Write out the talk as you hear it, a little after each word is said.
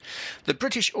The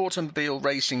British Automobile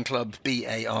Racing Club,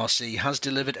 BARC, has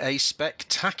delivered a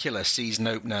spectacular season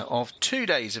opener of 2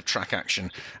 days of track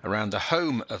action around the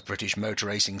home of British motor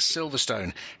racing,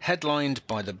 Silverstone, headlined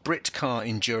by the Brit Car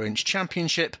Endurance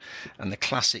Championship and the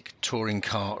Classic Touring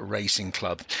Car Racing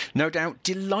Club. No doubt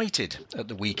delighted at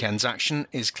the weekend's action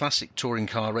is Classic Touring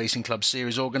Car Racing Club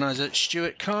Series organiser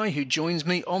Stuart Kye, who joins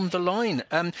me on the line.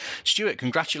 Stuart,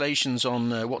 congratulations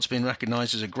on what's been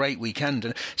recognised as a great weekend.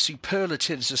 And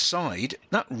superlatives aside,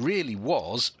 that really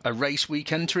was a race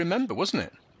weekend to remember, wasn't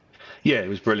it? Yeah, it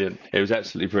was brilliant. It was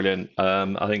absolutely brilliant.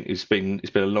 I think it's been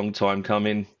a long time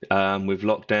coming, with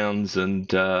lockdowns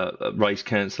and race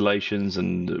cancellations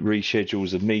and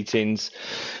reschedules of meetings,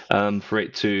 for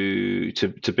it to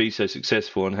be so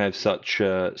successful and have such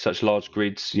large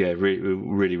grids. Yeah,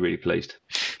 really pleased.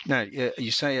 Now,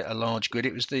 you say a large grid.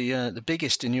 It was the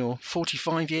biggest in your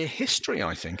 45-year history,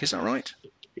 I think. Is that right?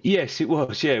 Yes, it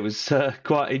was. Yeah, it was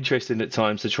quite interesting at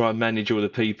times to try and manage all the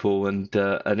people and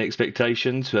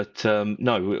expectations. But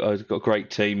no, I've got a great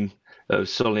team.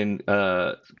 Colin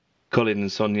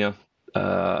and Sonia,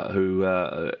 who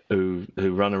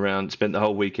run around, spent the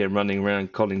whole weekend running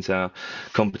around. Colin's our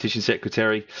competition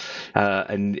secretary,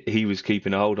 and he was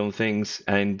keeping a hold on things.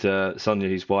 And Sonia,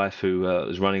 his wife, who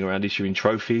was running around issuing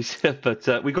trophies.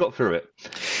 But we got through it.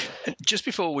 Just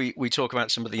before we talk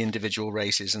about some of the individual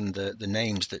races and the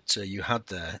names that you had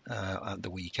there at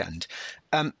the weekend,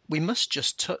 we must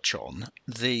just touch on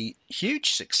the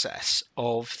huge success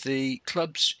of the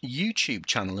club's YouTube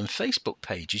channel and Facebook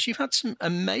pages. You've had some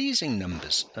amazing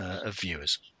numbers of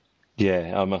viewers.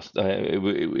 Yeah, I must.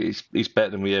 It's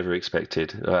better than we ever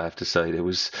expected. I have to say, there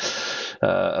was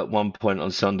at one point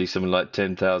on Sunday something like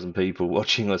 10,000 people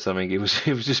watching or something. It was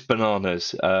just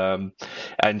bananas.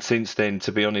 And since then,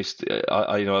 to be honest,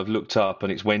 I've looked up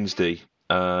and it's Wednesday.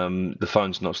 The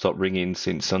phone's not stopped ringing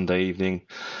since Sunday evening.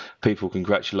 People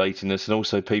congratulating us and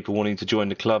also people wanting to join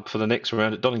the club for the next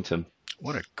round at Donington.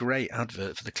 What a great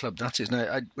advert for the club that is.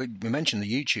 Now, we mentioned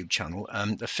the YouTube channel.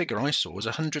 The figure I saw was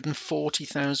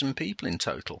 140,000 people in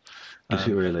total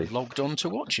Really? logged on to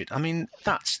watch it. I mean,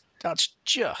 that's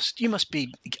just, you must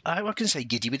be, I can say,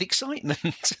 giddy with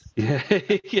excitement. Yeah,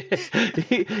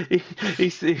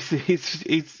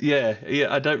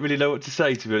 yeah. I don't really know what to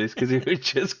say, to be honest, because it was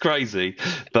just crazy.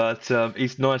 But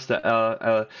it's nice that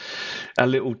our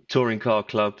little touring car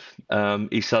club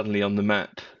is suddenly on the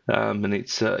map. And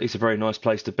it's a very nice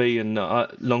place to be, and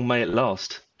long may it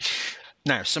last.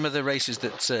 Now, some of the races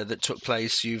that took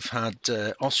place, you've had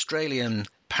Australian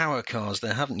power cars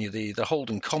there, haven't you? The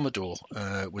Holden Commodore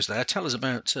was there. Tell us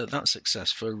about that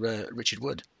success for Richard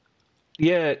Wood.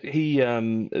 Yeah,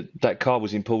 that car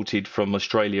was imported from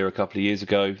Australia a couple of years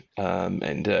ago,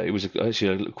 and it was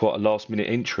actually quite a last-minute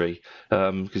entry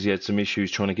because he had some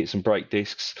issues trying to get some brake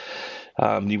discs.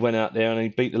 He went out there and he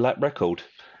beat the lap record.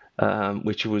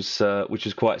 Which was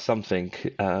quite something,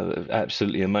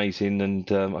 absolutely amazing,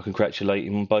 and I congratulate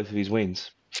him on both of his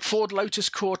wins. Ford Lotus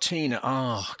Cortina.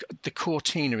 The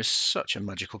Cortina is such a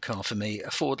magical car for me.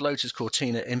 A Ford Lotus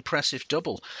Cortina, impressive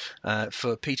double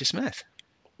for Peter Smith.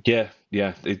 Yeah,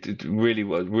 it really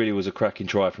was a cracking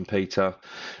try from Peter.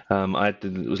 I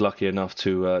was lucky enough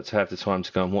to have the time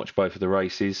to go and watch both of the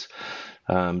races.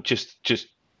 Just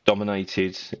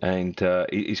dominated, and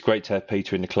it's great to have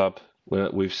Peter in the club.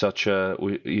 With such a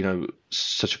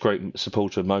great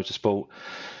supporter of motorsport,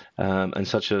 and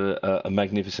such a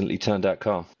magnificently turned out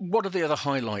car. What are the other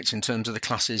highlights in terms of the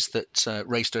classes that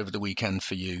raced over the weekend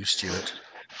for you, Stuart?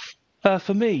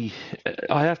 For me,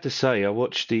 I have to say I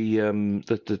watched the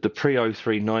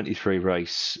pre-03-93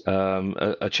 race.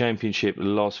 A championship the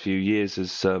last few years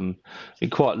has been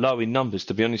quite low in numbers,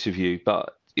 to be honest with you,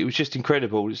 but it was just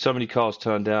incredible. So many cars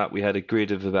turned out. We had a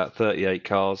grid of about 38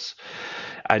 cars.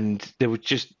 And there was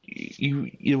just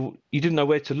you didn't know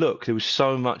where to look. There was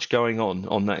so much going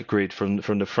on that grid from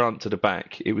the front to the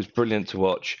back. It was brilliant to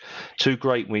watch. 2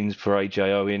 great wins for AJ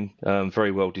Owen,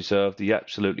 very well deserved. He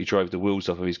absolutely drove the wheels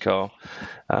off of his car,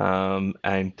 and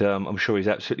I'm sure he's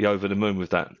absolutely over the moon with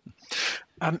that.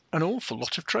 An awful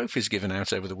lot of trophies given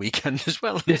out over the weekend as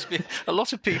well. There's been a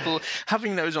lot of people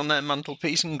having those on their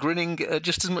mantelpiece and grinning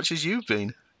just as much as you've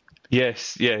been.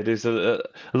 Yes, yeah, there's a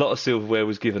lot of silverware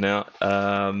was given out,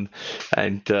 and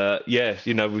we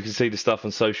can see the stuff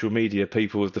on social media,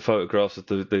 people with the photographs of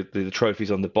the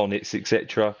trophies on the bonnets,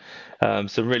 etc.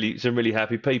 Some really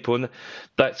happy people, and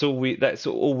that's all we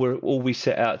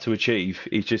set out to achieve,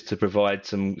 is just to provide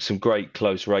some great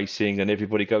close racing, and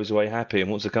everybody goes away happy and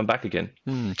wants to come back again.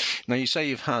 Now, you say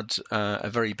you've had a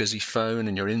very busy phone,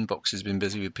 and your inbox has been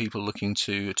busy with people looking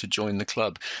to join the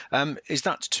club. Is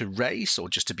that to race or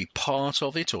just to be part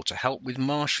of it or to help with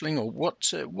marshalling, or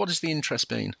what has the interest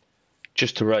been?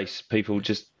 Just to race, people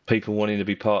wanting to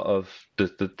be part of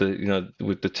the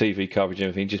with the TV coverage and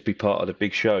everything, just be part of the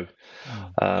big show.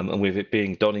 And with it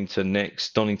being Donington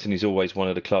next, Donington is always one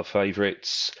of the club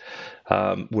favourites.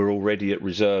 We're already at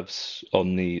reserves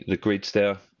on the grids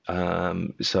there.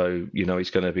 So, it's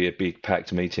going to be a big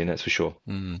packed meeting, that's for sure.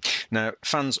 Now,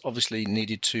 fans obviously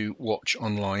needed to watch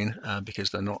online because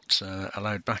they're not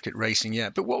allowed back at racing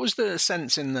yet. But what was the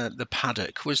sense in the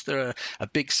paddock? Was there a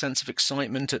big sense of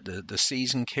excitement at the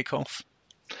season kickoff?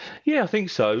 Yeah, I think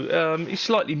so. It's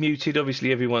slightly muted.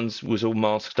 Obviously, everyone's was all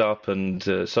masked up and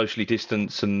socially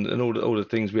distanced and all the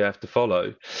things we have to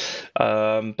follow.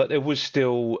 But there was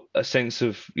still a sense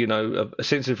of, a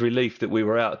sense of relief that we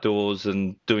were outdoors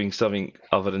and doing something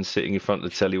other than sitting in front of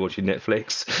the telly watching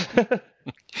Netflix.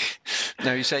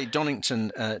 Now, you say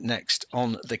Donington next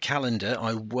on the calendar.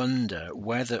 I wonder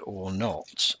whether or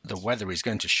not the weather is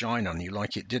going to shine on you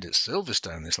like it did at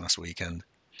Silverstone this last weekend.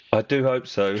 I do hope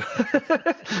so.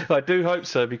 I do hope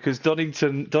so, because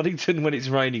Donington, when it's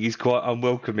raining, is quite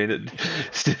unwelcoming.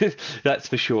 That's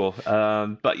for sure.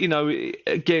 But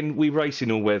again, we race in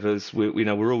all weathers.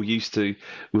 We're all used to.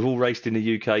 We've all raced in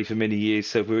the UK for many years,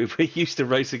 so we're used to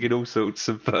racing in all sorts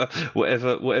of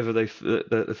whatever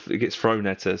it gets thrown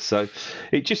at us. So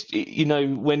it just,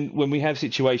 when we have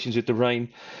situations with the rain,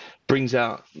 brings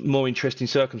out more interesting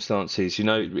circumstances.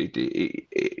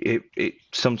 It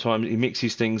sometimes it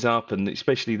mixes things up, and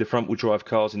especially the front-wheel drive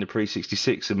cars in the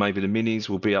Pre-66 and maybe the Minis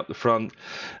will be up the front,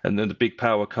 and then the big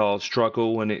power cars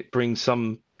struggle, and it brings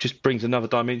another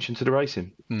dimension to the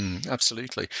racing.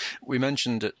 Absolutely. We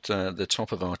mentioned at the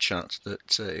top of our chat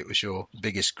that it was your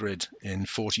biggest grid in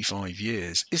 45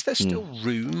 years. Is there still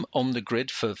room on the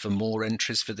grid for more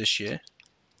entries for this year?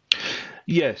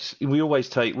 Yes, we'll always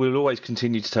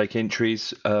continue to take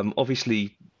entries.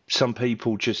 Obviously, some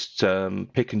people just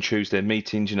pick and choose their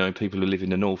meetings. People who live in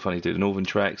the north only do the northern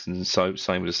tracks, and so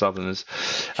same with the southerners.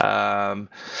 And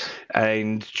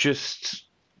just,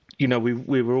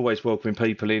 we were always welcoming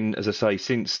people in. As I say,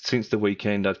 since the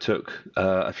weekend, I've took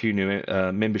a few new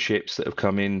memberships that have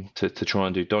come in to try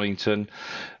and do Donington.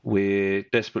 We're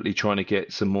desperately trying to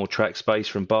get some more track space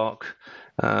from Bark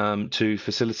to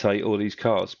facilitate all these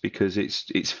cars, because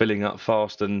it's filling up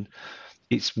fast and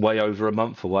it's way over a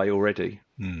month away already.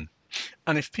 And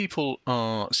if people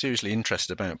are seriously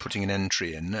interested about putting an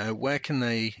entry in, where can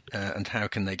they and how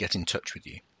can they get in touch with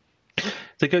you?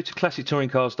 They go to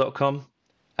classictouringcars.com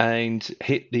and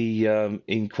hit the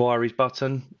inquiries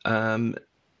button.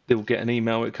 They'll get an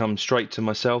email. It comes straight to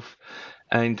myself,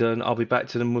 and I'll be back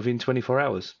to them within 24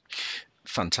 hours.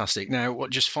 Fantastic. Now,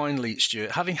 just finally,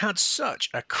 Stuart, having had such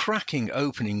a cracking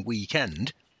opening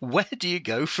weekend, where do you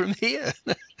go from here?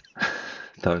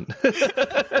 Don't.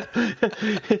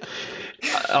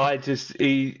 I just,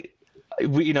 as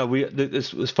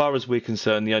far as we're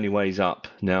concerned, the only way is up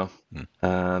now,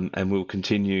 and we'll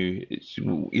continue.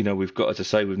 We've got, as I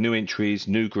say, with new entries,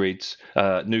 new grids,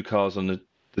 new cars on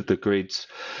the grids.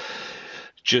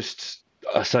 Just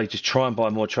try and buy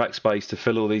more track space to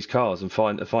fill all these cars and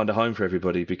find a home for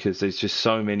everybody, because there's just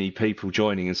so many people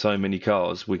joining and so many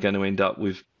cars. We're going to end up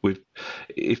with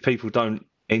if people don't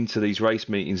enter these race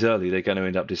meetings early, they're going to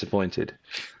end up disappointed.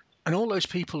 And all those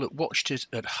people that watched it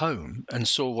at home and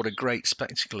saw what a great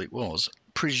spectacle it was,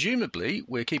 presumably,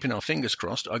 we're keeping our fingers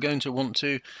crossed, are going to want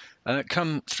to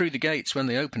come through the gates when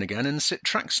they open again and sit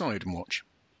trackside and watch.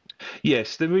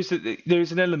 Yes, there is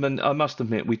an element. I must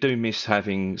admit, we do miss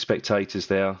having spectators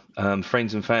there,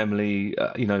 friends and family.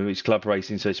 It's club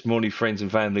racing, so it's more friends and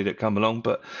family that come along.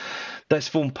 But that's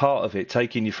formed part of it.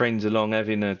 Taking your friends along,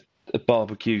 having a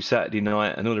barbecue Saturday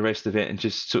night, and all the rest of it, and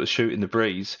just sort of shooting the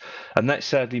breeze. And that's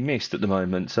sadly missed at the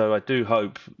moment. So I do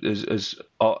hope, as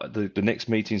the next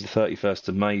meeting is the 31st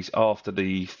of May, after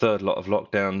the third lot of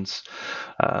lockdowns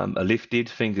are lifted,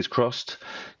 fingers crossed.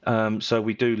 So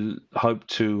we do hope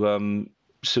to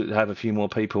have a few more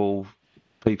people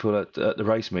at the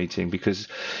race meeting, because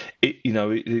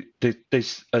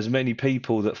there's as many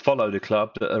people that follow the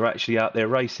club that are actually out there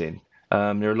racing. There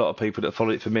are a lot of people that follow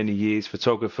it for many years,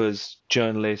 photographers,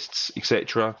 journalists,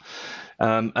 etc.,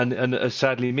 and are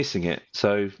sadly missing it.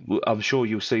 So I'm sure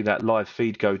you'll see that live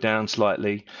feed go down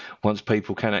slightly once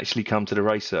people can actually come to the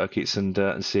race circuits and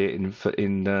see it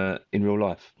in real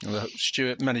life. Well,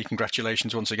 Stuart, many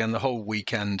congratulations once again. The whole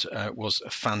weekend was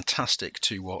fantastic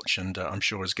to watch, and I'm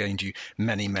sure has gained you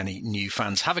many, many new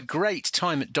fans. Have a great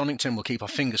time at Donington. We'll keep our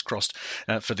fingers crossed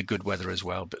for the good weather as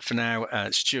well. But for now,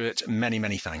 Stuart, many,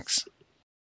 many thanks.